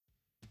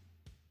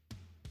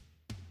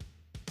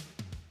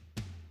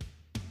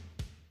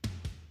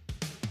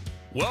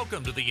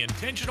Welcome to the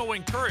Intentional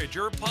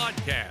Encourager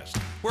podcast,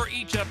 where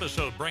each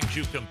episode brings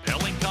you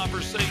compelling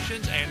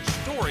conversations and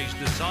stories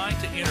designed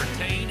to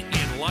entertain,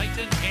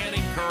 enlighten, and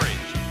encourage.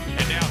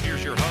 And now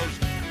here's your host,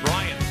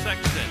 Brian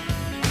Sexton.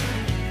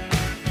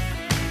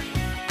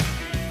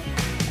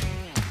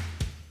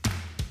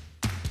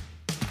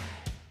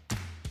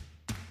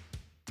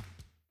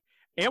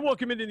 And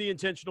welcome into the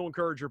Intentional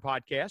Encourager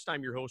podcast.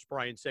 I'm your host,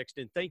 Brian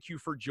Sexton. Thank you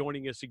for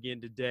joining us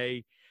again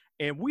today.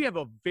 And we have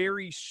a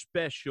very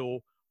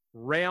special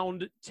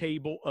round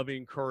table of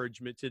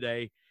encouragement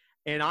today.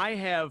 And I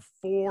have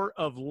four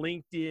of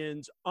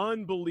LinkedIn's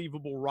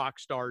unbelievable rock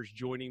stars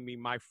joining me,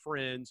 my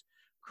friends,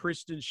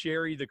 Kristen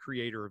Sherry, the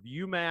creator of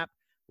UMAP,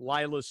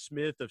 Lila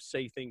Smith of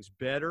Say Things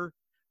Better,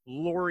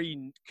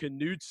 Lori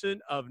Knudsen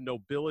of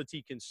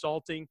Nobility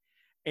Consulting,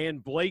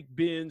 and Blake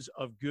Benz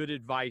of Good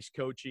Advice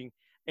Coaching.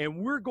 And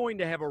we're going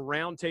to have a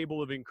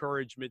roundtable of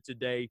encouragement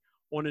today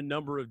on a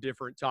number of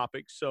different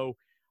topics. So,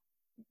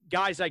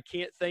 guys, I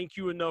can't thank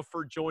you enough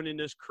for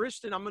joining us.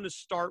 Kristen, I'm going to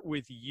start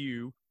with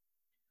you.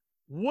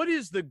 What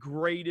is the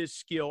greatest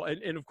skill?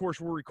 And of course,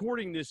 we're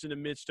recording this in the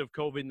midst of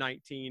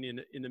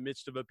COVID-19, in the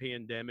midst of a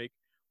pandemic.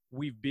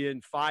 We've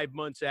been 5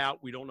 months out.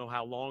 We don't know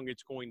how long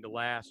it's going to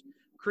last.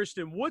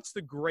 Kristen, what's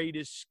the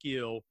greatest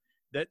skill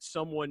that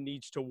someone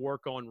needs to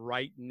work on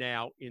right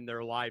now in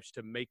their lives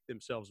to make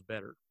themselves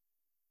better?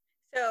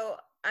 So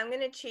I'm going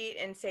to cheat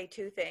and say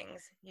two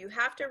things. You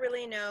have to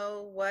really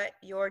know what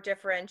your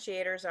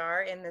differentiators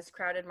are in this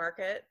crowded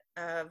market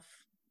of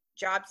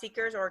job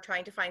seekers or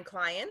trying to find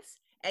clients,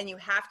 and you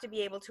have to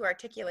be able to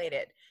articulate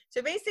it.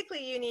 So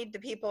basically, you need the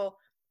people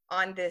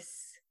on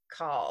this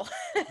call.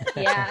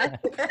 Yeah.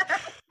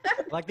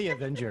 Like the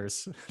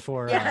Avengers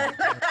for... Yeah.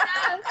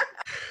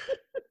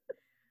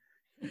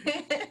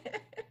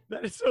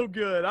 That is so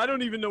good. I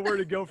don't even know where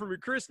to go from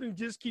it. Kristen,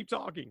 just keep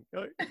talking.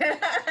 No,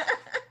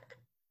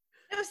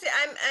 see,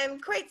 I'm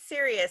quite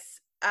serious.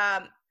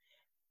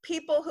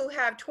 People who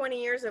have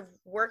 20 years of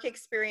work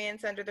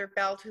experience under their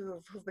belt,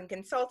 who've been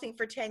consulting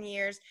for 10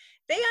 years,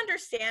 they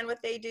understand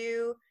what they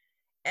do,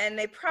 and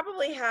they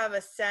probably have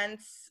a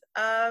sense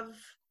of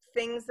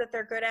things that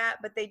they're good at,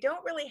 but they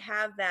don't really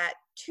have that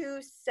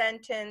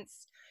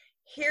two-sentence,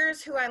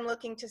 here's who I'm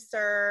looking to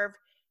serve,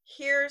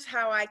 here's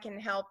how I can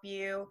help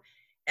you.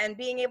 And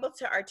being able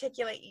to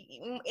articulate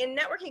in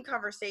networking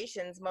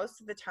conversations, most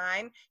of the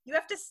time, you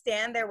have to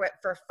stand there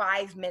for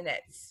 5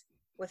 minutes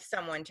with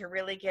someone to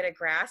really get a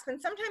grasp.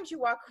 And sometimes you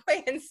walk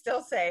away and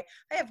still say,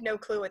 I have no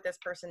clue what this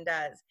person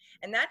does.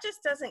 And that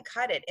just doesn't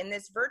cut it. In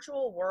this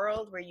virtual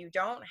world where you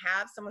don't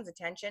have someone's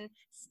attention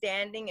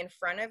standing in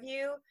front of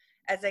you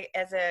as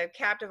a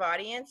captive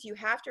audience, you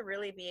have to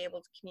really be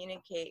able to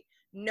communicate,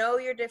 know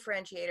your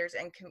differentiators,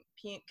 and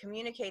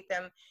communicate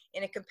them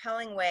in a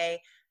compelling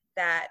way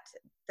that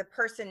the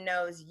person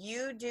knows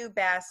you do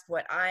best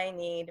what I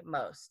need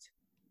most.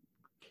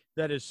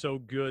 That is so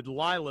good.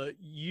 Lila,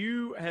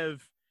 you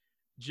have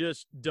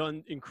just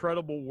done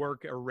incredible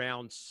work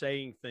around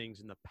saying things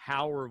and the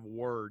power of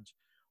words.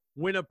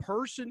 When a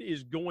person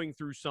is going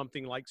through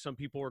something like some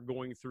people are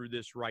going through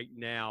this right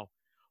now,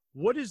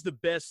 what is the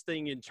best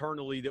thing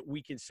internally that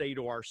we can say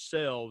to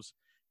ourselves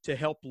to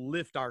help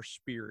lift our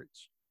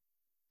spirits?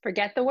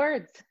 Forget the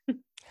words.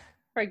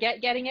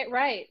 Forget getting it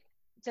right.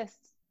 Just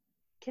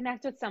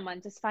connect with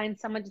someone. Just find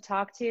someone to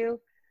talk to.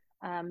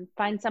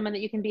 Find someone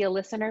that you can be a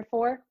listener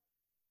for.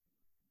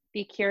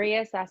 Be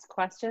curious, ask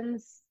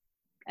questions,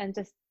 and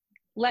just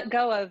let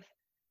go of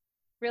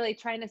really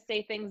trying to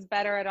say things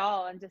better at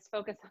all, and just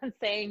focus on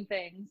saying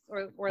things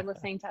or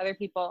listening to other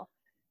people.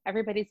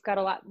 Everybody's got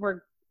a lot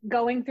we're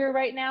going through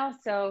right now,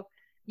 so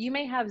you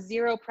may have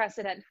zero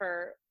precedent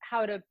for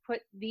how to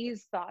put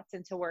these thoughts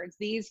into words,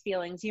 these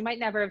feelings. You might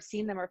never have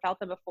seen them or felt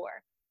them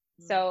before.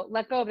 So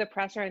let go of the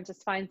pressure and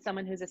just find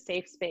someone who's a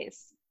safe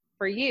space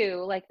for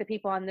you, like the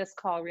people on this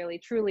call really,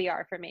 truly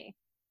are for me.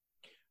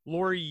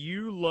 Lori,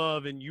 you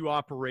love and you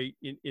operate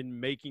in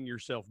making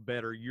yourself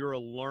better. You're a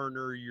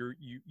learner.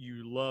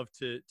 You love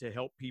to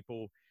help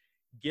people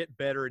get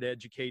better at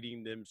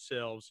educating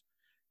themselves.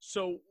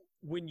 So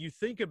when you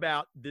think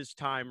about this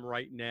time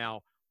right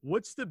now,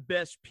 what's the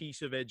best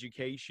piece of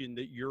education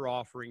that you're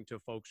offering to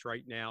folks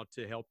right now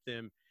to help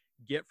them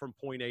get from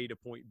point A to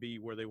point B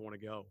where they want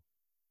to go?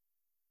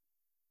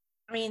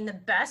 I mean, the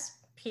best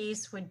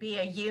piece would be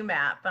a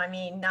UMAP. I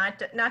mean, not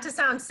to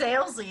sound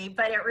salesy,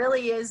 but it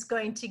really is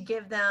going to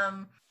give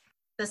them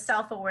the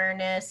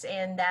self-awareness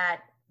and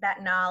that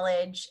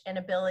knowledge and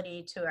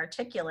ability to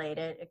articulate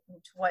it,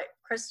 to what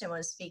Kristen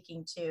was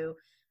speaking to.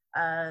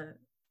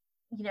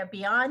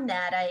 Beyond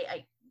that,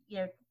 I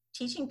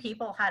teaching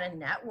people how to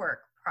network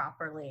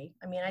properly.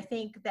 I mean, I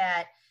think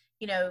that,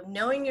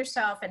 knowing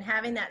yourself and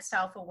having that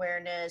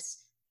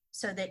self-awareness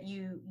so that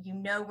you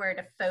know where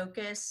to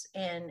focus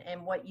and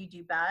what you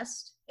do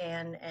best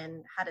and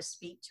how to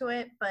speak to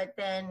it, but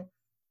then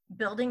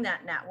building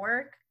that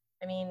network.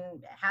 I mean,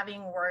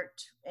 having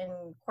worked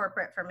in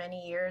corporate for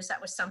many years, that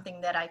was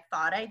something that I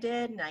thought I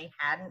did and I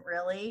hadn't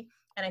really.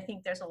 And I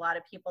think there's a lot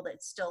of people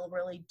that still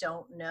really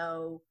don't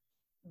know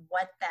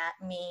what that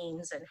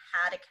means and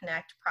how to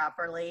connect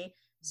properly.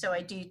 So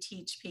I do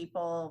teach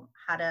people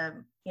how to,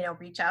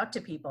 reach out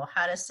to people,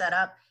 how to set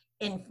up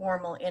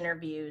informal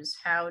interviews,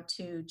 how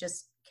to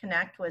just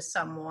connect with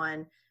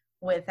someone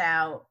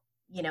without,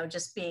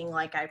 just being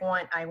like, I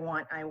want,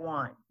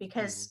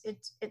 because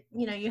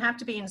you have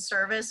to be in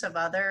service of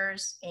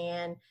others,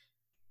 and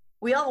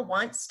we all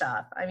want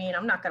stuff. I mean,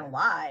 I'm not going to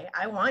lie.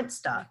 I want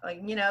stuff, but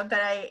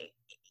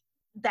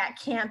that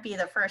can't be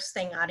the first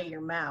thing out of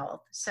your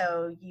mouth.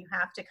 So you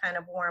have to kind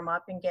of warm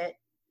up and get,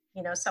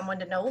 someone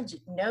to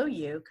know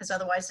you, because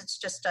otherwise it's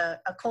just a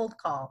cold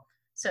call,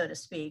 so to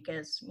speak,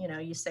 as,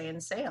 you say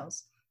in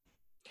sales.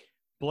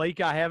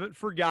 Blake, I haven't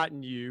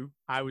forgotten you.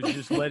 I was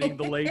just letting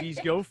the ladies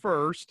go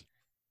first.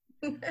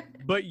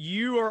 But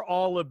you are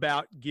all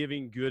about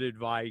giving good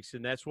advice,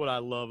 and that's what I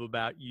love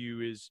about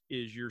you is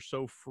you're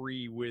so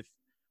free with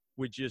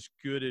just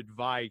good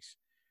advice.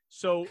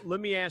 So let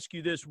me ask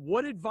you this.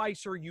 What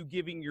advice are you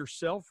giving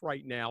yourself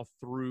right now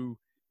through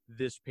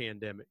this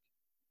pandemic?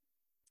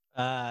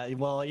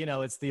 Well,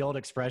 it's the old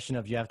expression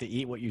of you have to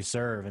eat what you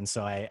serve. And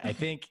so I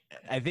think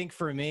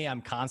for me,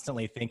 I'm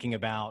constantly thinking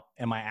about,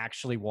 am I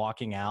actually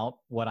walking out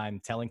what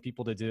I'm telling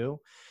people to do?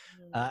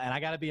 And I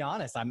got to be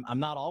honest, I'm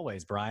not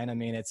always, Brian. I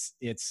mean, I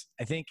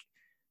think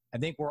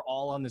we're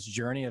all on this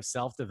journey of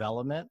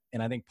self-development.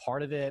 And I think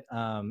part of it,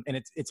 and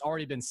it's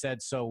already been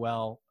said so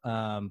well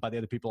by the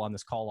other people on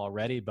this call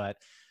already, but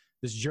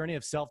this journey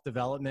of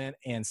self-development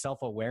and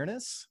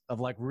self-awareness of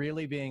like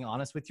really being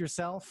honest with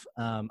yourself.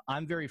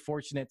 I'm very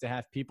fortunate to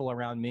have people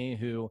around me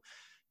who,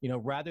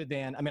 rather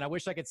than, I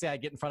wish I could say I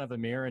get in front of a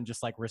mirror and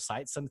just like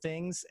recite some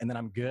things and then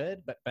I'm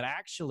good, but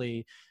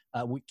actually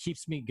what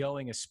keeps me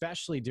going,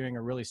 especially during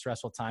a really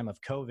stressful time of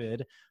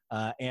COVID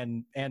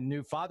and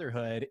new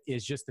fatherhood,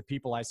 is just the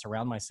people I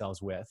surround myself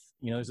with.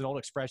 There's an old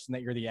expression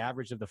that you're the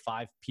average of the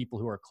 5 people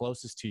who are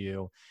closest to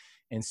you.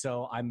 And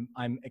so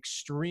I'm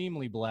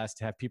extremely blessed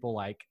to have people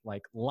like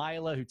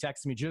Lila, who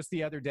texted me just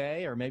the other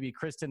day, or maybe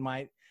Kristen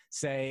might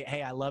say,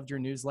 hey, I loved your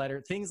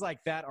newsletter. Things like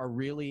that are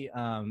really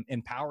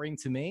empowering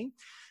to me.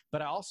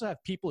 But I also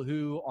have people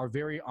who are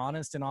very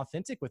honest and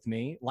authentic with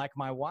me, like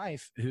my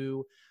wife,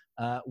 who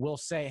will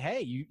say,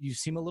 hey, you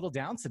seem a little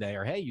down today,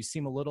 or hey, you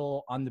seem a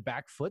little on the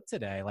back foot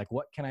today. Like,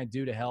 what can I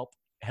do to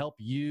help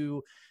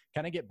you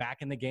kind of get back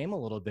in the game a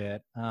little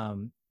bit?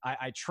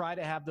 I try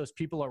to have those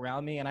people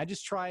around me, and I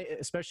just try,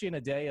 especially in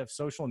a day of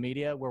social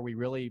media where we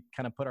really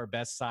kind of put our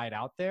best side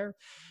out there,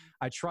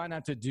 I try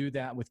not to do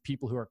that with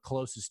people who are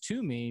closest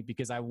to me,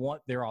 because I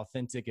want their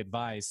authentic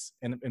advice.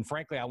 And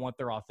frankly, I want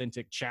their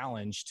authentic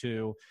challenge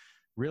to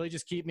really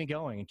just keep me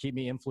going and keep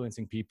me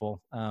influencing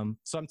people.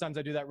 Sometimes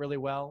I do that really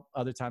well.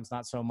 Other times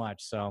not so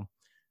much. So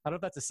I don't know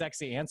if that's a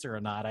sexy answer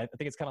or not. I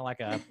think it's kind of like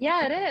a...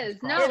 Yeah, it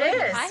is. No, it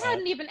is. I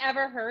hadn't even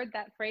ever heard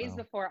that phrase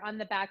before, on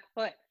the back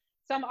foot.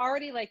 So I'm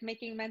already like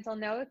making mental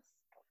notes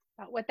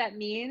about what that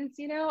means,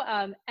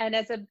 and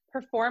as a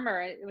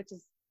performer, which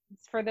is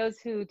for those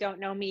who don't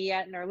know me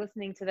yet and are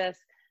listening to this,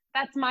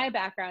 that's my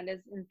background, is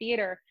in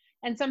theater.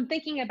 And so I'm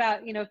thinking about,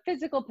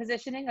 physical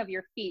positioning of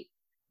your feet,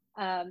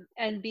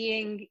 and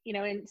being,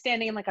 and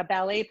standing in like a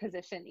ballet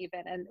position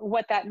even, and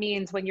what that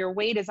means when your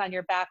weight is on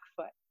your back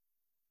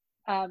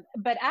foot.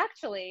 But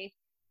actually,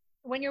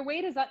 when your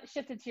weight is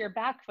shifted to your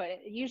back foot,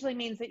 it usually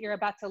means that you're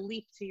about to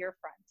leap to your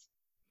front.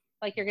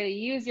 Like you're going to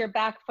use your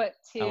back foot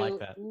to,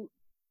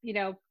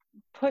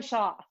 push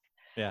off.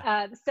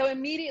 Yeah. So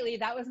immediately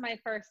that was my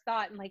first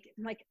thought. And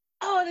I'm like,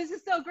 oh, this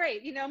is so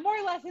great.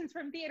 More lessons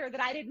from theater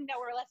that I didn't know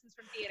were lessons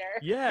from theater.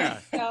 Yeah.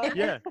 So,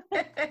 Yeah.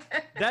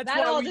 That's that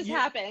why all just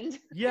happened.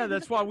 Yeah.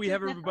 That's why we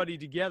have everybody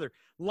together.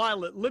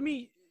 Lila,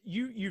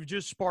 you've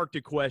just sparked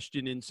a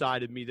question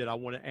inside of me that I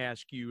want to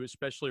ask you,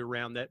 especially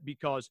around that,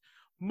 because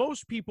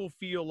most people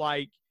feel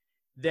like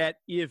that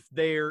if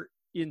they're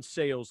in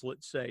sales,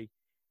 let's say,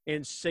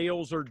 and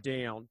sales are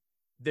down,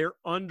 they're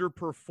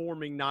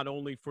underperforming not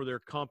only for their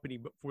company,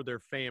 but for their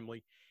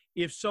family.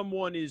 If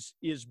someone is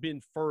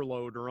been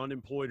furloughed or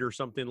unemployed or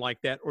something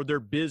like that, or their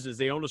business,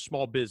 they own a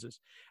small business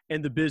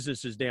and the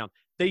business is down,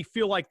 they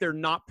feel like they're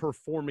not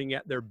performing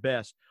at their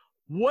best.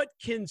 What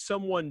can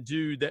someone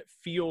do that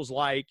feels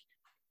like,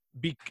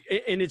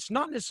 and it's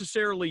not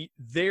necessarily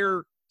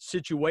their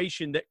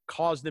situation that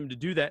caused them to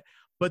do that,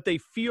 but they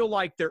feel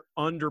like they're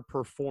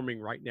underperforming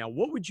right now?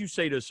 What would you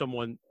say to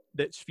someone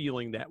that's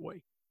feeling that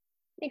way?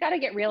 You got to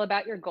get real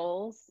about your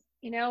goals.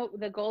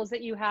 The goals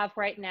that you have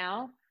right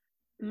now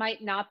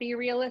might not be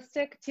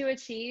realistic to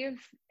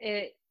achieve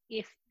if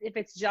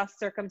it's just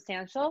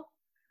circumstantial.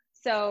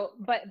 So,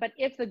 but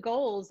if the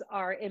goals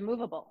are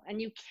immovable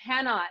and you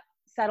cannot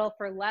settle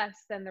for less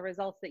than the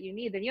results that you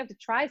need, then you have to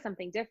try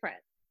something different.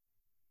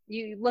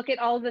 You look at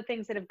all the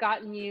things that have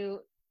gotten you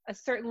a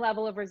certain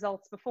level of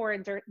results before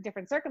in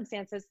different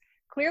circumstances.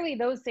 Clearly,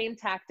 those same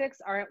tactics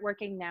aren't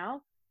working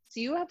now. So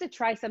you have to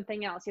try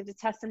something else. You have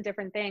to test some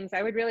different things.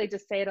 I would really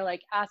just say to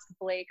ask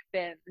Blake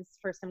Binns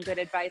for some good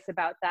advice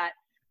about that.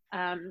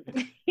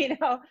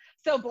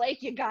 So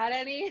Blake, you got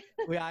any?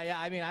 Yeah.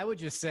 I would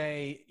just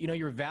say,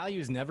 your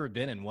value's never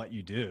been in what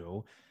you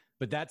do.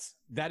 but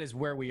that is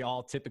where we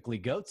all typically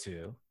go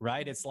to,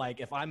 right? It's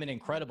like, if I'm an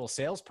incredible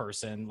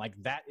salesperson, like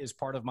that is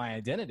part of my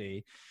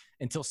identity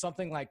until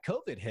something like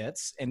COVID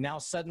hits. And now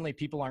suddenly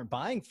people aren't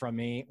buying from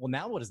me. Well,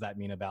 now what does that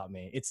mean about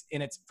me? It's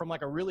from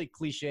like a really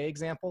cliche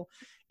example.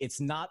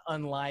 It's not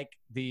unlike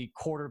the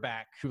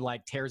quarterback who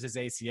like tears his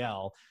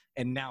ACL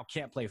and now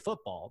can't play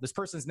football. This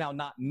person's now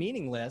not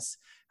meaningless.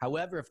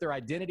 However, if their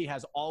identity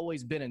has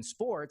always been in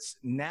sports,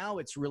 now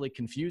it's really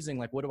confusing.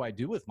 Like, what do I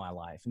do with my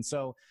life? And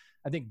so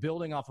I think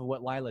building off of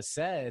what Lila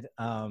said,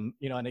 and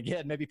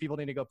again, maybe people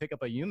need to go pick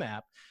up a UMAP,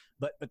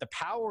 but the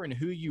power in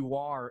who you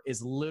are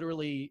is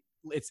literally,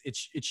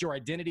 it's your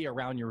identity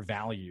around your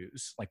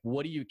values. Like,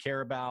 what do you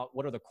care about?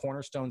 What are the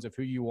cornerstones of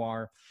who you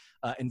are?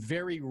 And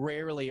very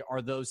rarely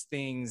are those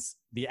things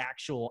the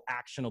actual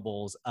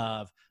actionables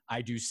of,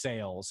 I do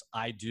sales,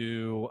 I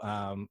do,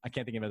 I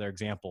can't think of other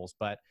examples,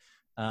 but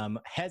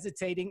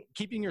hesitating,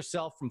 keeping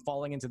yourself from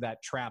falling into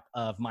that trap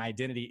of my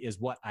identity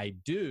is what I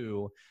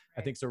do,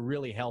 I think is a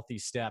really healthy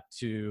step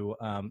to,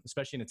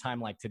 especially in a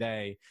time like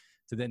today,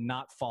 to then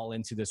not fall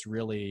into this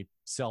really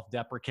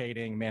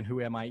self-deprecating, man,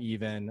 who am I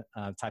even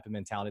type of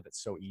mentality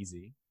that's so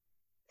easy.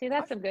 See,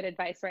 that's some good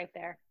advice right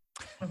there.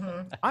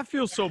 Mm-hmm. I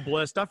feel so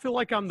blessed. I feel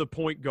like I'm the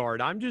point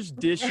guard. I'm just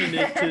dishing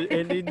it to,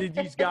 and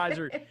these guys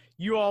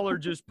you all are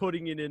just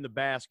putting it in the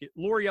basket.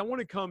 Lori, I want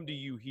to come to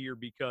you here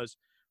because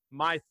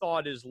my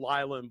thought as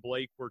Lila and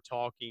Blake were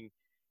talking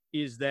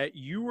is that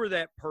you were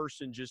that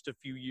person just a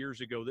few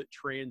years ago that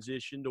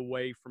transitioned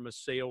away from a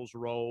sales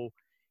role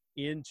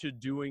into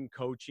doing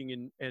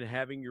coaching and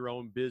having your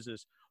own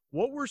business.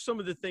 What were some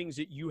of the things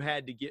that you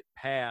had to get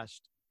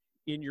past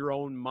in your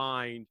own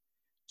mind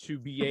to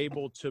be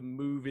able to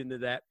move into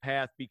that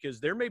path?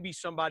 Because there may be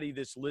somebody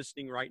that's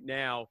listening right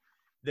now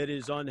that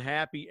is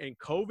unhappy, and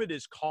COVID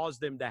has caused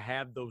them to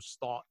have those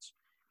thoughts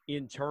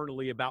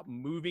internally about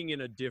moving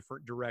in a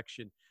different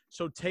direction.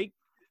 So take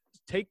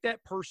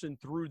that person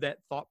through that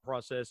thought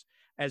process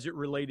as it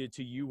related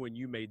to you when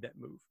you made that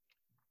move.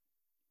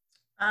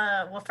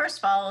 Well, first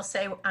of all, I'll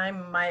say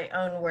I'm my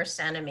own worst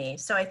enemy.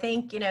 So I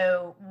think,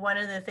 one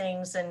of the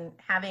things in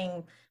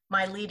having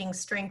my leading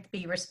strength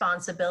be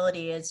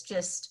responsibility is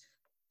just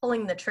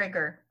pulling the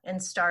trigger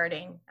and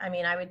starting. I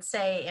mean, I would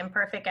say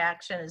imperfect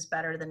action is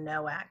better than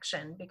no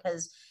action,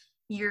 because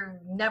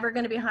you're never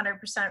going to be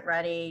 100%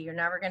 ready. You're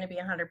never going to be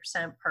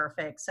 100%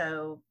 perfect.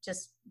 So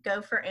just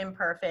go for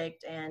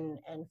imperfect and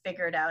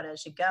figure it out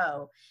as you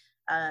go.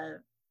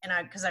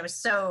 Because I was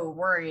so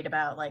worried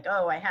about like,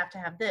 oh, I have to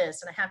have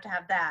this and I have to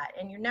have that.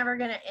 And you're never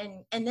going to,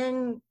 and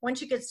then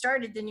once you get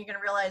started, then you're going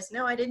to realize,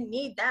 no, I didn't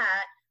need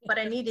that, but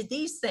I needed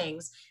these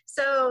things.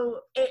 So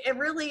it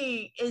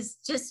really is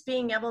just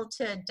being able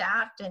to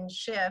adapt and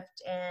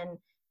shift and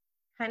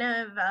kind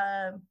of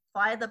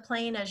fly the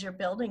plane as you're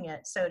building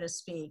it, so to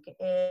speak.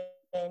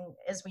 And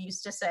as we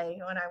used to say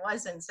when I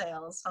was in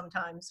sales,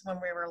 sometimes when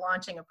we were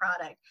launching a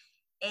product.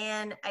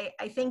 And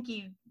I think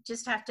you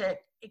just have to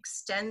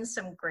extend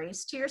some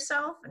grace to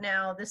yourself.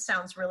 Now, this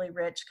sounds really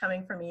rich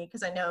coming from me,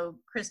 because I know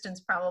Kristen's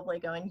probably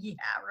going, yeah,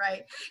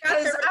 right.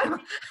 Because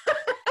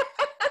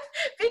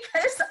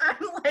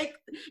I'm like,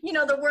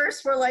 the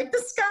worst, we're like,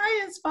 the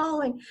sky is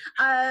falling.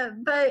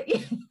 But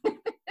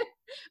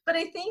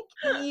I think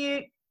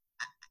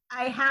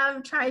I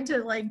have tried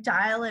to like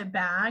dial it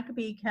back,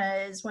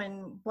 because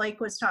when Blake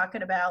was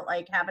talking about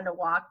like having to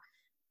walk,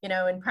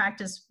 and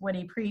practice what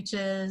he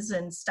preaches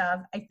and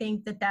stuff, I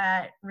think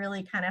that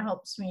really kind of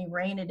helps me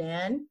rein it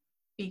in,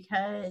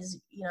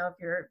 because, if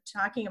you're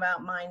talking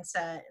about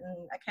mindset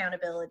and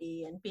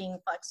accountability and being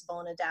flexible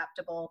and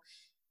adaptable,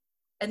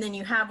 and then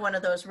you have one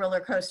of those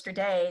roller coaster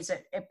days,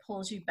 it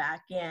pulls you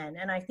back in.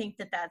 And I think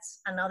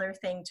that's another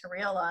thing to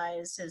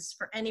realize is,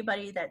 for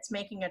anybody that's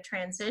making a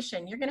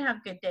transition, you're going to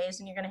have good days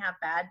and you're going to have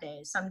bad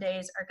days. Some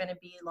days are going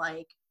to be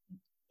like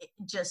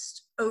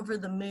just over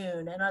the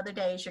moon, and other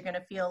days you're going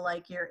to feel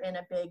like you're in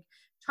a big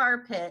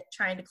tar pit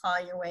trying to claw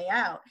your way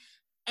out.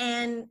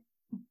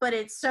 But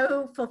it's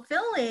so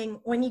fulfilling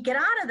when you get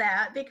out of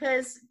that,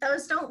 because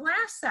those don't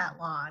last that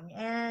long.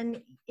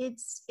 And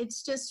it's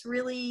just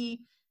really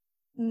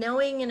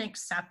knowing and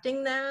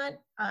accepting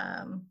that.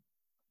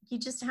 You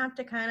just have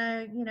to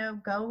kind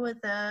of, go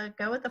with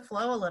the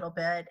flow a little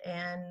bit.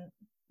 And,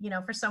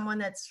 for someone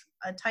that's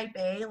a type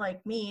A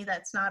like me,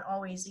 that's not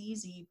always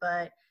easy,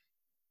 but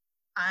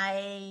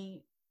I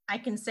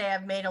can say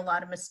I've made a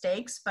lot of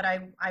mistakes, but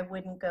I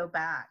wouldn't go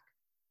back.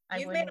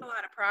 You've made a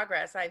lot of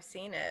progress. I've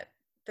seen it.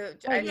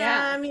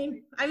 Yeah,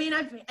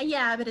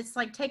 but it's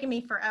like taken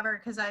me forever,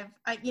 because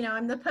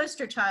I'm the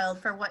poster child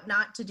for what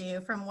not to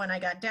do from when I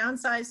got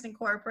downsized in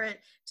corporate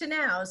to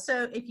now.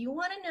 So if you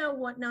want to know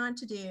what not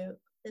to do,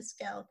 this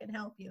gal can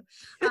help you.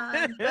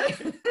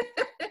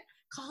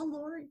 Call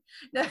Lori.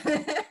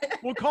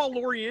 We'll call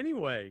Lori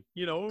anyway,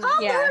 Call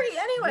Lori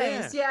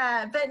anyways.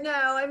 Yeah. But no,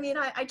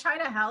 I try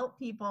to help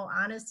people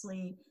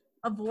honestly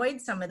avoid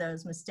some of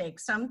those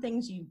mistakes. Some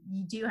things you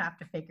do have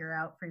to figure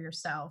out for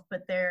yourself,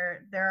 but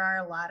there are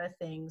a lot of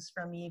things,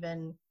 from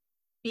even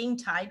being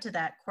tied to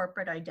that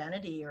corporate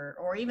identity,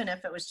 or even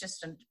if it was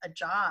just a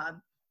job,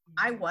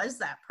 I was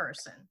that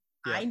person.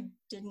 I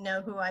didn't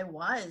know who I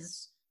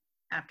was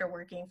after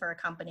working for a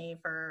company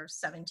for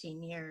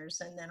 17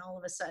 years. And then all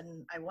of a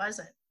sudden I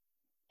wasn't.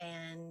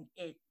 And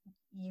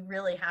you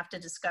really have to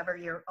discover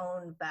your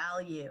own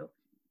value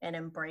and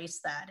embrace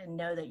that and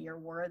know that you're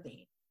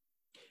worthy.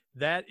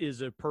 That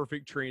is a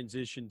perfect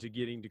transition to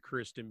getting to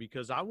Kristen,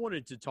 because I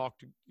wanted to talk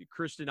to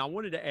Kristen. I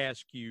wanted to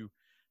ask you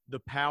the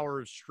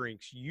power of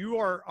strengths. You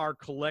are our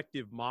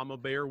collective mama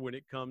bear when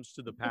it comes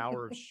to the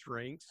power of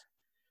strengths,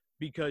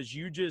 because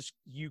you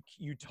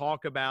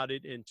talk about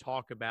it and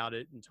talk about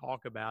it and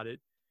talk about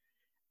it.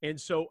 And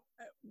so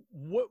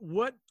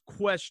what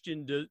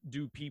question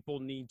do people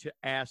need to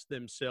ask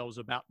themselves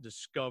about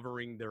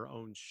discovering their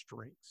own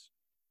strengths?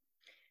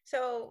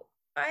 So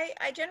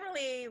I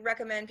generally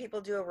recommend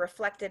people do a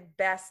reflected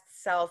best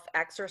self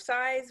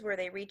exercise where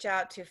they reach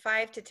out to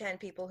 5 to 10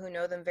 people who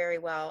know them very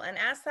well and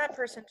ask that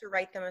person to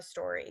write them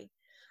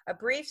a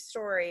brief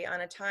story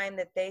on a time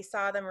that they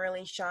saw them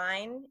really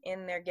shine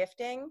in their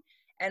gifting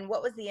and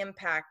what was the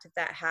impact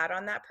that had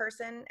on that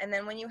person. And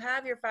then when you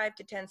have your 5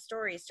 to 10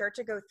 stories, start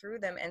to go through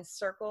them and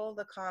circle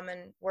the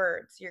common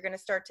words. You're going to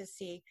start to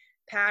see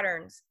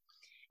patterns.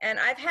 And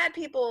I've had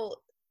people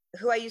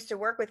who I used to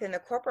work with in the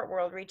corporate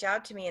world reach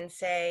out to me and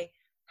say,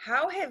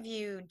 how have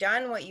you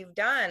done what you've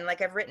done?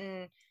 Like, I've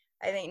written,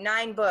 I think,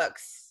 9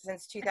 books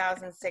since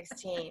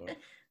 2016.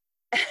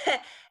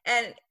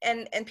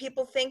 and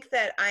people think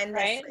that I'm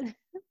this like,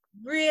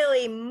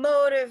 really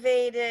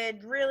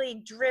motivated,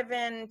 really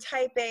driven,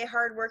 type A,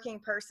 hardworking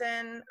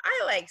person.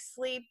 I like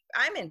sleep.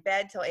 I'm in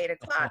bed till 8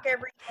 o'clock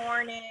every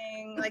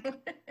morning. Like,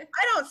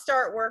 I don't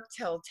start work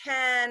till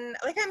 10.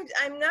 Like,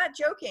 I'm not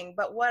joking,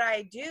 but what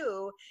I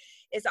do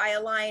is I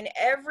align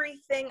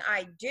everything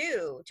I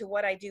do to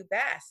what I do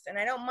best. And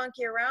I don't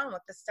monkey around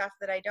with the stuff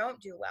that I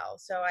don't do well.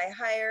 So I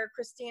hire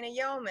Christina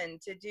Yeoman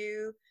to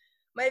do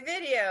my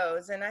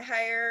videos, and I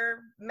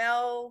hire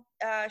Mel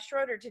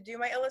Schroeder to do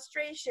my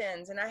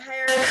illustrations, and I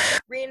hire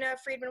Rena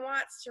Friedman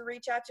Watts to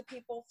reach out to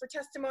people for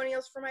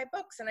testimonials for my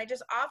books. And I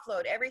just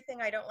offload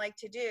everything I don't like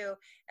to do,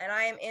 and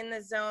I am in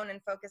the zone and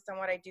focused on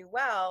what I do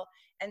well.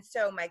 And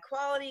so my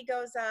quality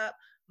goes up,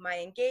 my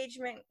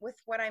engagement with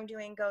what I'm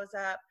doing goes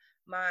up,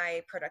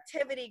 my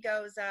productivity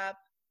goes up.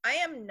 I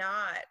am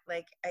not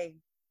like an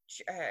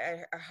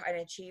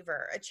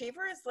achiever.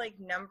 Achiever is like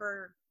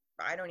number,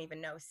 I don't even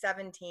know,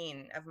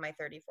 17 of my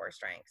 34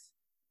 strengths.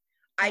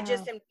 Wow. I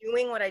just am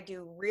doing what I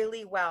do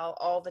really well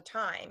all the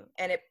time,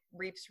 and it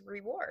reaps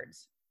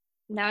rewards.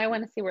 Now I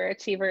want to see where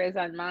achiever is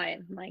on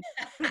mine. I'm like,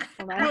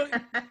 well,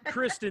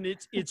 Kristen,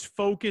 it's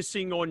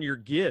focusing on your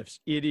gifts.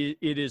 It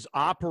is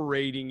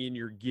operating in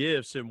your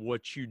gifts and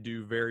what you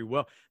do very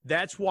well.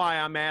 That's why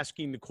I'm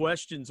asking the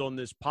questions on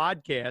this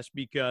podcast,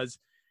 because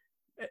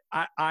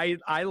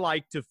I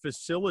like to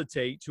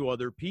facilitate to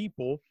other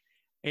people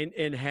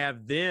and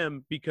have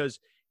them, because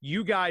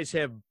you guys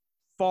have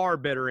far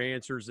better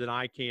answers than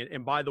I can.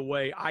 And by the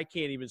way, I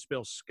can't even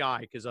spell sky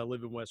because I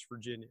live in West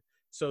Virginia.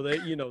 So that,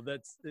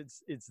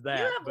 it's that.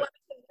 You have lots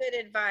of good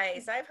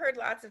advice. I've heard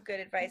lots of good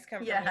advice come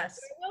from you. Yes.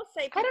 I will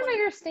say, I don't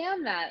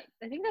understand that.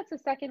 I think that's the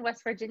second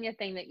West Virginia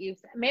thing that you've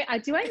said.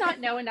 Do I not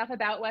know enough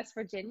about West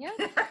Virginia?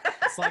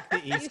 It's like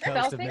the East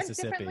Coast of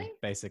Mississippi,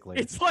 basically.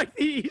 It's like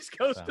the East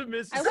Coast of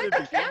Mississippi. I went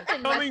to camp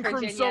in coming West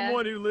from Virginia.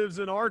 Someone who lives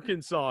in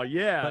Arkansas,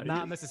 yeah. But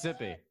not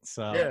Mississippi.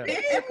 So yeah.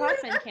 Emma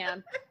Kaufman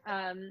Camp.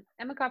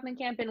 Emma Kaufman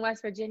Camp in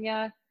West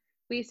Virginia.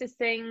 We used to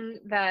sing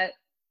that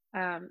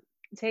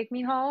Take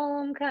Me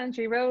Home,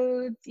 Country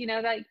Roads,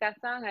 that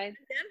song. Denver.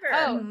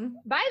 Oh,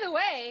 by the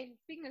way,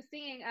 speaking of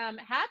singing,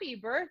 happy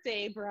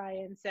birthday,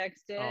 Brian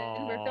Sexton.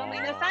 Aww. We're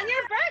filming this on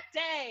your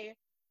birthday.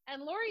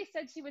 And Lori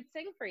said she would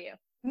sing for you.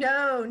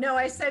 No,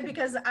 I said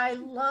because I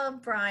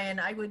love Brian,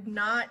 I would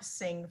not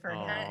sing for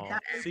him.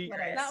 See,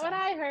 not what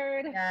I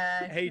heard.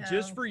 Hey,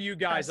 just for you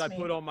guys, I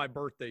put on my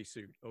birthday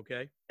suit,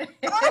 okay?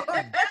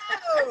 Oh,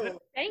 no!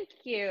 Thank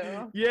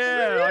you.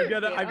 Yeah, I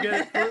got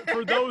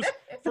it.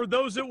 For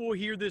those that will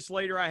hear this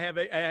later, I have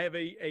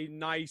a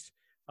nice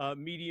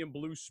medium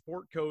blue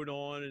sport coat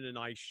on and a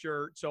nice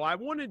shirt. So I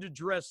wanted to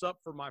dress up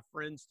for my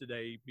friends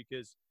today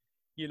because,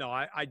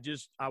 I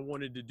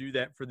wanted to do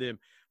that for them.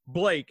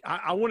 Blake,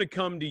 I want to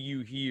come to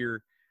you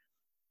here.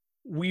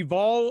 We've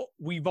all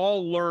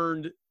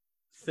learned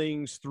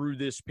things through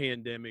this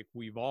pandemic.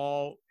 We've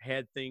all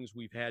had things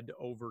we've had to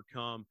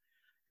overcome.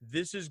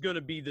 This is going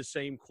to be the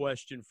same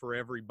question for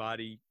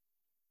everybody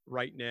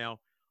right now.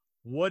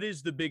 What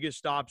is the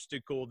biggest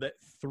obstacle that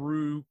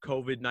through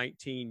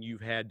COVID-19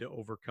 you've had to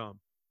overcome?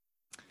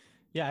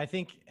 Yeah, I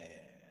think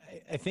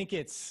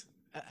it's,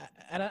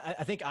 and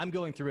I think I'm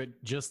going through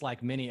it just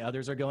like many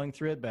others are going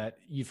through it, but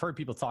you've heard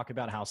people talk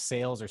about how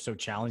sales are so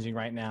challenging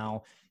right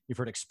now. You've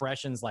heard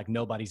expressions like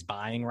nobody's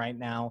buying right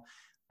now.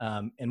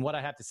 And what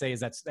I have to say is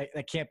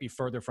that can't be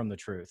further from the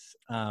truth.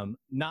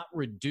 Not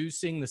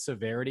reducing the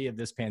severity of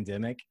this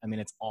pandemic. I mean,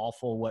 it's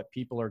awful what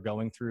people are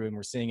going through, and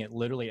we're seeing it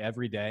literally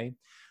every day.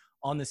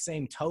 On the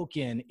same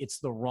token, it's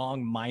the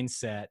wrong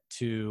mindset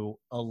to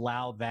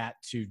allow that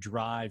to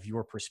drive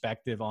your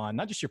perspective on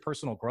not just your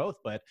personal growth,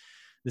 but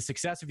the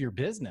success of your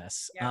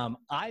business. Yeah.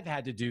 I've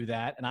had to do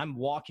that, and I'm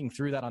walking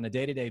through that on a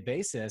day-to-day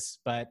basis,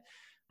 but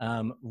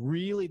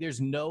really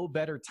there's no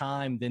better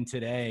time than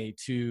today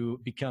to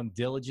become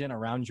diligent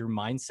around your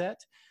mindset,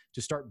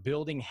 to start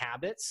building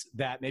habits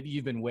that maybe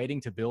you've been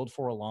waiting to build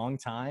for a long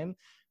time.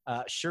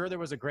 Sure, there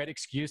was a great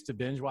excuse to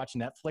binge watch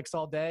Netflix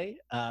all day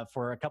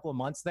for a couple of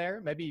months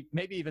there, maybe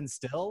even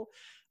still.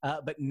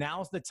 But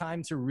now's the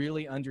time to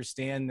really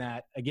understand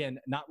that, again,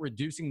 not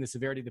reducing the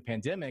severity of the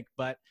pandemic,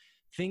 but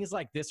things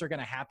like this are going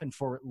to happen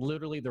for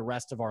literally the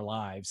rest of our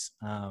lives.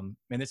 And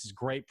this is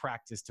great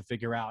practice to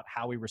figure out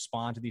how we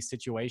respond to these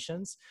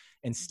situations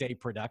and stay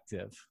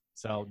productive.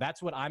 So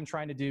that's what I'm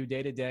trying to do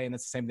day to day. And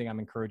that's the same thing I'm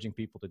encouraging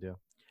people to do.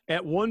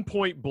 At one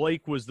point,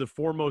 Blake was the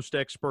foremost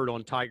expert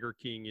on Tiger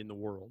King in the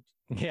world.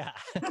 Yeah.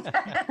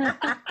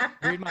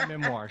 Read my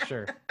memoir,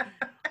 sure.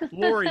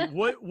 Lori,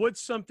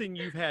 what's something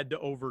you've had to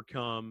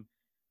overcome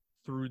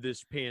through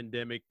this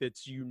pandemic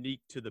that's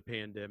unique to the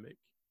pandemic?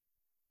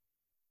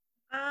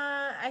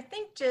 I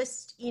think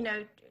just,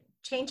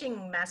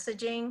 changing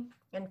messaging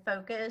and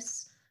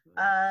focus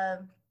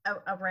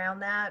around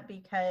that,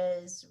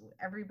 because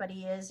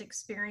everybody is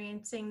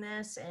experiencing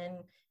this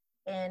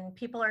and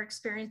people are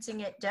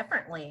experiencing it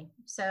differently.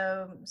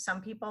 So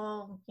some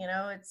people,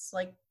 it's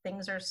like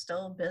things are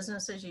still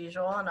business as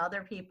usual, and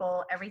other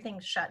people,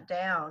 everything's shut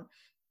down.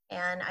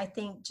 And I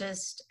think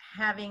just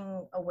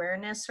having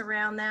awareness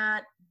around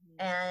that,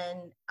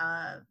 and,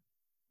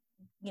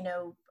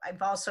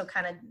 I've also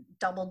kind of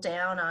doubled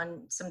down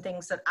on some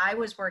things that I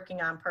was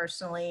working on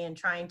personally and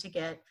trying to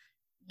get,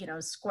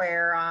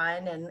 square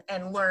on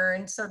and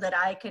learn so that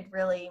I could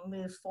really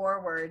move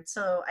forward.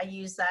 So I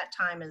use that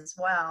time as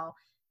well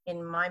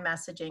in my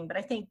messaging. But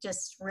I think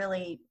just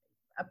really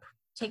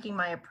taking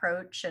my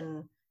approach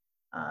and,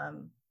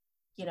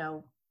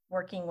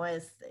 working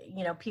with,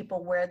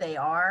 people where they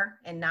are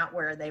and not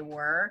where they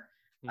were.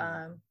 It's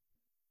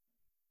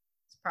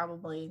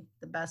probably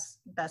the best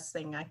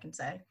thing I can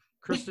say.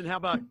 Kristen, how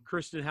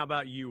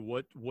about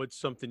you? What's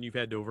something you've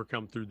had to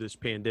overcome through this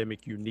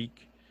pandemic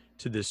unique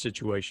to this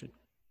situation?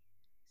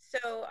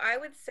 So I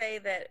would say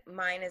that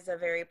mine is a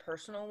very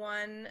personal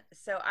one.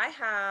 So I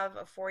have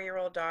a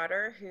 4-year-old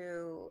daughter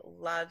who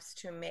loves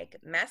to make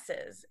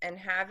messes, and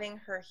having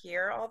her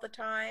here all the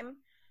time.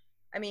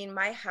 I mean,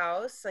 my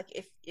house, like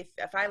if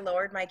I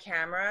lowered my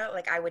camera,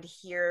 like I would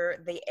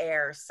hear the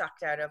air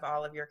sucked out of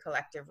all of your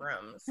collective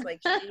rooms.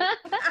 Like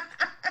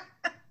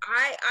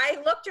I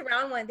looked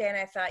around one day and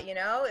I thought,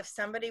 if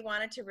somebody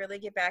wanted to really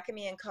get back at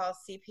me and call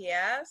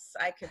CPS,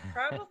 I could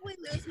probably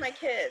lose my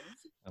kids.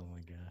 Oh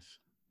my gosh.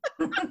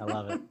 I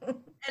love it.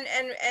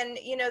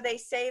 And they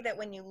say that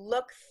when you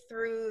look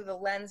through the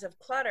lens of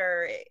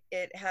clutter,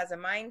 it has a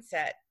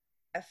mindset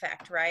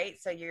effect, right?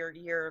 So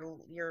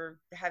you're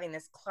having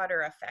this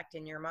clutter effect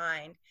in your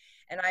mind.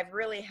 And I've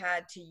really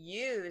had to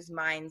use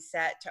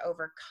mindset to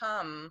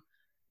overcome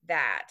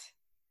that,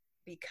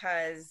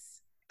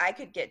 because I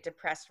could get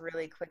depressed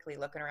really quickly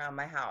looking around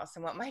my house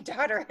and what my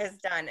daughter has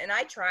done. And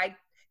I tried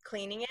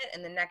cleaning it,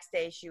 and the next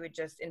day she would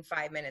just, in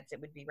 5 minutes, it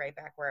would be right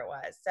back where it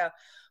was. So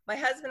my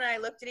husband and I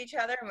looked at each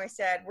other and we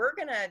said, we're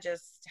going to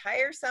just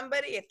hire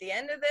somebody at the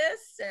end of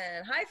this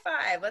and high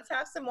five. Let's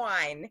have some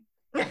wine.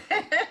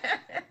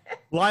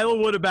 Lila,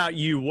 what about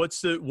you? What's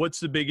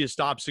the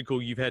biggest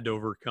obstacle you've had to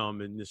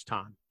overcome in this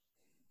time?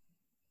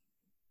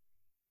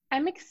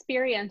 I'm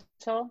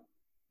experiential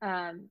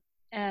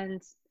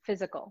and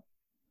physical.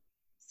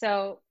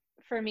 So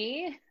for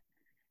me,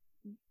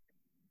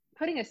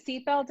 putting a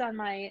seatbelt on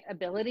my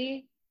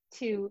ability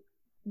to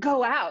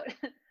go out,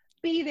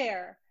 be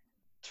there,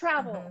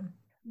 travel,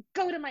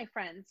 go to my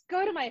friends,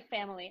 go to my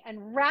family,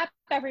 and wrap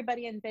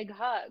everybody in big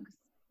hugs,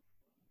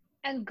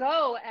 and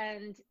go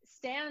and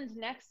stand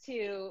next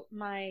to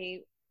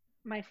my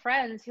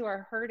friends who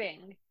are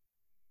hurting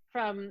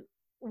from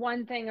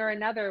one thing or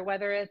another,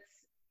 whether it's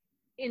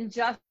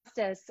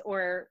injustice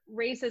or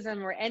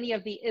racism or any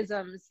of the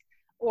isms,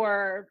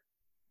 or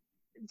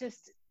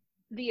just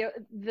the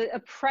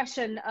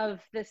oppression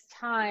of this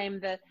time,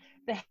 the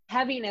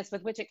heaviness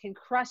with which it can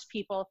crush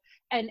people,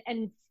 and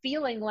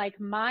feeling like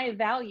my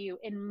value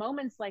in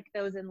moments like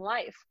those in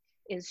life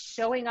is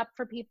showing up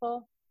for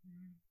people,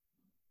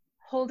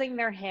 holding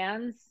their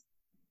hands,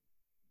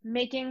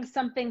 making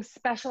something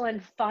special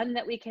and fun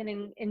that we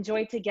can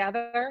enjoy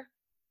together,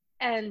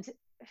 and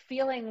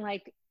feeling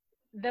like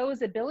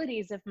those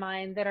abilities of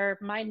mine that are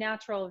my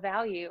natural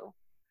value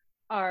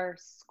are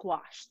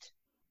squashed.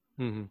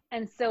 Mm-hmm.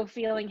 And so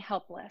feeling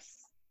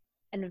helpless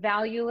and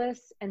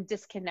valueless and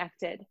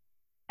disconnected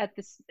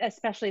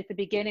especially at the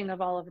beginning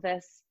of all of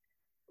this,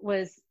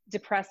 was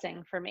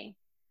depressing for me.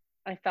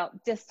 I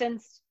felt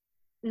distanced,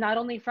 not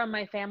only from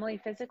my family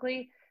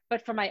physically,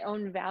 but from my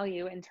own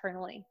value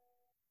internally.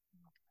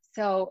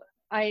 So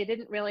I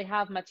didn't really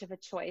have much of a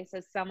choice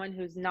as someone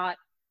who's not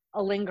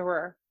a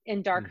lingerer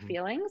in dark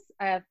feelings.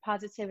 I have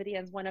positivity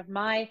as one of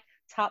my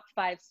top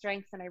 5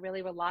 strengths, and I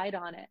really relied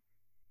on it.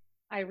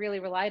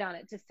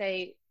 To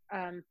say,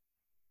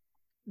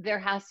 there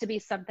has to be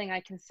something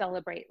I can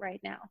celebrate right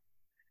now.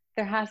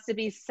 There has to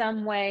be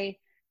some way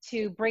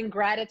to bring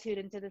gratitude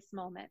into this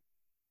moment.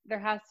 There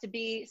has to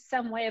be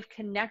some way of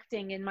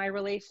connecting in my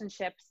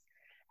relationships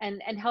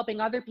and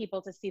helping other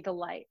people to see the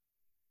light.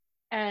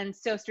 And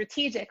so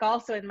strategic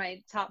also in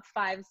my top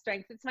 5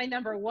 strengths. It's my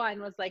number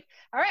 1 was like,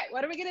 all right,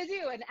 what are we going to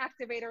do? And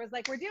activator was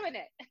like, we're doing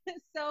it.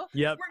 So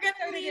yep. We're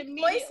going to need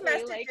voice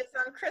messages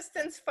on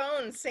Kristen's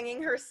phone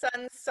singing her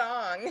son's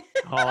song.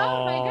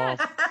 Oh my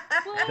gosh.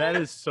 That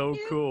is so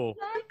cool.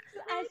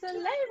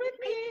 Isolate with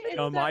me.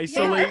 Come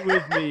isolate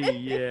with me.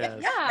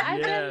 Yes.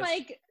 Yeah.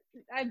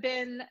 I've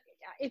been,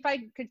 if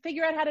I could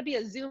figure out how to be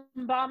a Zoom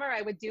bomber,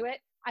 I would do it.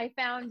 I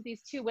found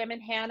these 2 women,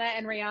 Hannah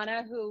and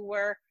Rihanna, who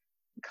were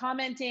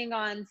commenting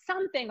on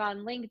something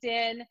on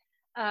LinkedIn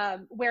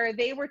where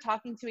they were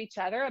talking to each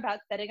other about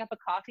setting up a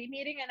coffee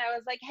meeting. And I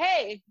was like,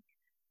 hey,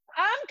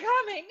 I'm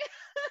coming.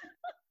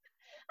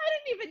 I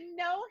didn't even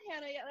know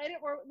Hannah yet.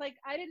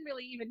 I didn't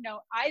really even know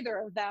either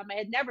of them. I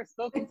had never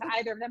spoken to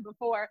either of them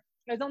before.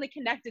 I was only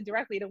connected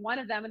directly to one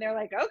of them, and they're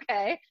like,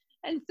 okay.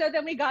 And so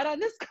then we got on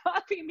this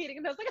coffee meeting,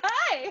 and I was like,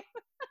 hi.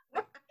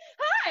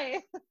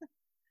 Hi.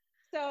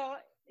 So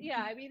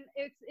yeah, I mean,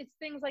 it's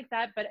things like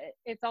that, but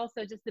it's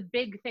also just the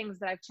big things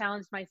that I've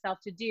challenged myself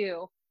to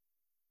do.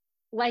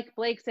 Like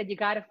Blake said, you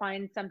got to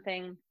find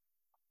something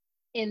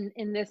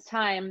in this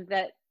time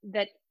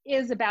that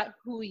is about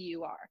who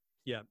you are.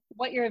 Yeah.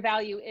 What your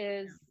value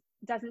is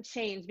doesn't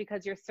change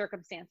because your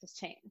circumstances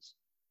change.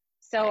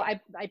 So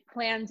I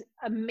planned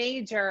a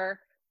major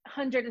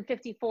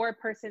 154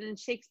 person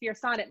Shakespeare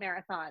sonnet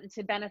marathon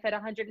to benefit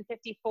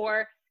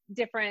 154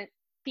 different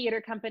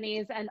theater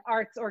companies and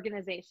arts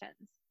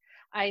organizations.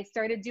 I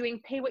started doing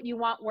pay what you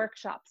want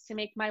workshops to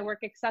make my work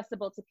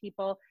accessible to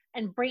people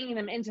and bringing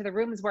them into the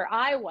rooms where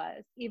I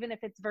was, even if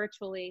it's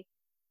virtually,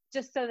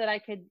 just so that I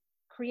could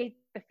create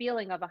the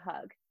feeling of a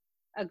hug,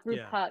 a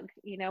group hug,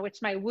 which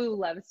my woo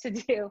loves to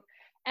do.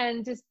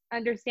 And just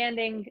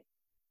understanding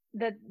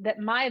that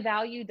my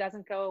value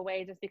doesn't go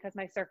away just because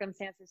my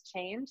circumstances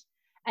change.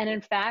 And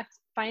in fact,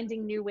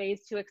 finding new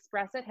ways to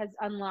express it has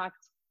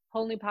unlocked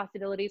whole new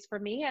possibilities for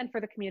me and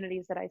for the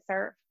communities that I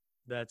serve.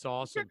 That's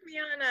awesome. You took me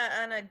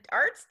on an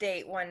arts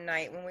date one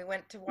night when we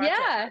went to watch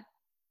a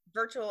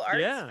virtual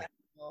arts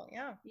festival.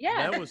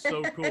 That was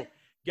so cool.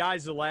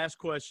 Guys, the last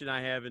question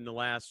I have in the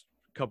last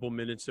couple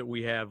minutes that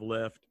we have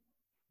left.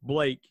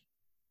 Blake,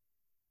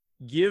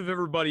 give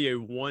everybody a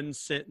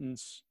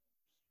 1-sentence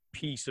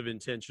piece of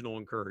intentional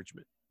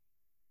encouragement.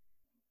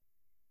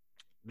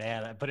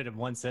 Man, I put it in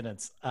 1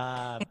 sentence.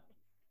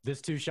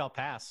 This too shall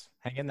pass.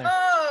 Hang in there.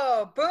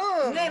 Oh,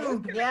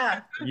 boom.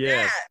 Yeah.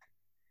 Yes.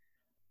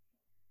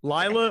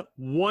 Lila,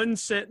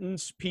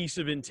 1-sentence piece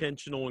of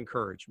intentional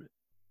encouragement.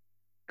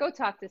 Go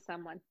talk to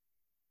someone.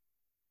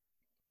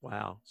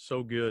 Wow,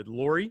 so good.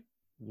 Lori,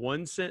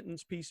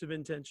 1-sentence piece of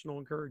intentional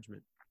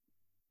encouragement.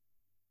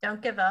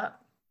 Don't give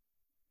up.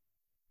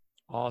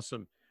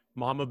 Awesome.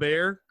 Mama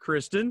Bear,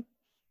 Kristen.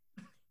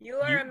 You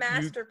are a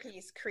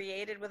masterpiece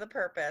created with a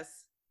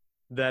purpose.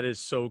 That is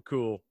so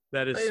cool.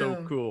 That is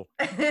so cool.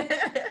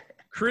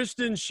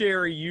 Kristen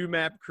Sherry,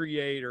 UMAP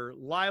creator.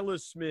 Lila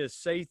Smith,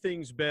 Say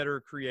Things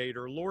Better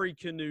creator. Lori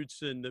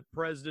Knudsen, the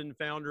president and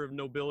founder of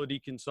Nobility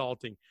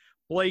Consulting.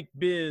 Blake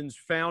Benz,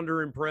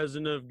 founder and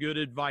president of Good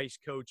Advice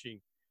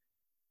Coaching.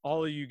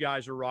 All of you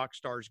guys are rock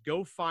stars.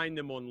 Go find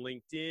them on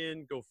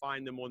LinkedIn. Go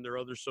find them on their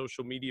other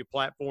social media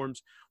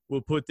platforms.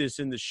 We'll put this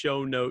in the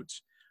show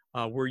notes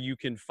where you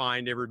can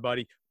find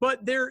everybody.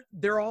 But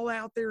they're all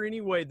out there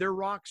anyway. They're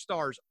rock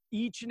stars.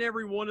 Each and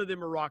every one of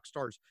them are rock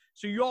stars.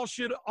 So you all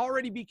should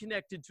already be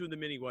connected to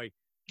them anyway.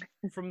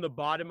 From the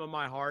bottom of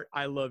my heart,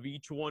 I love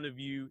each one of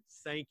you.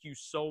 Thank you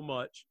so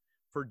much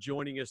for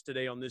joining us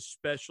today on this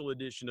special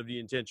edition of the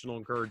Intentional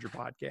Encourager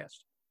podcast.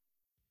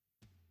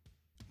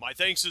 My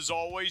thanks as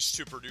always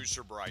to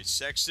producer Bryce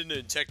Sexton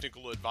and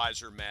technical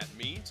advisor Matt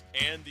Means.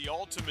 And the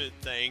ultimate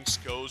thanks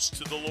goes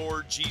to the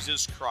Lord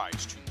Jesus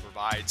Christ, who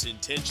provides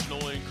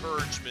intentional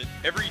encouragement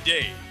every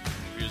day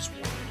through His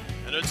Word.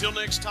 And until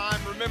next time,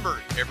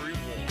 remember,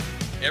 everyone,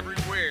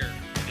 everywhere,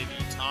 at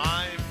any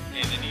time,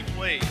 and any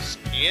place,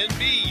 can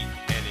be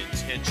an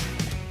intentional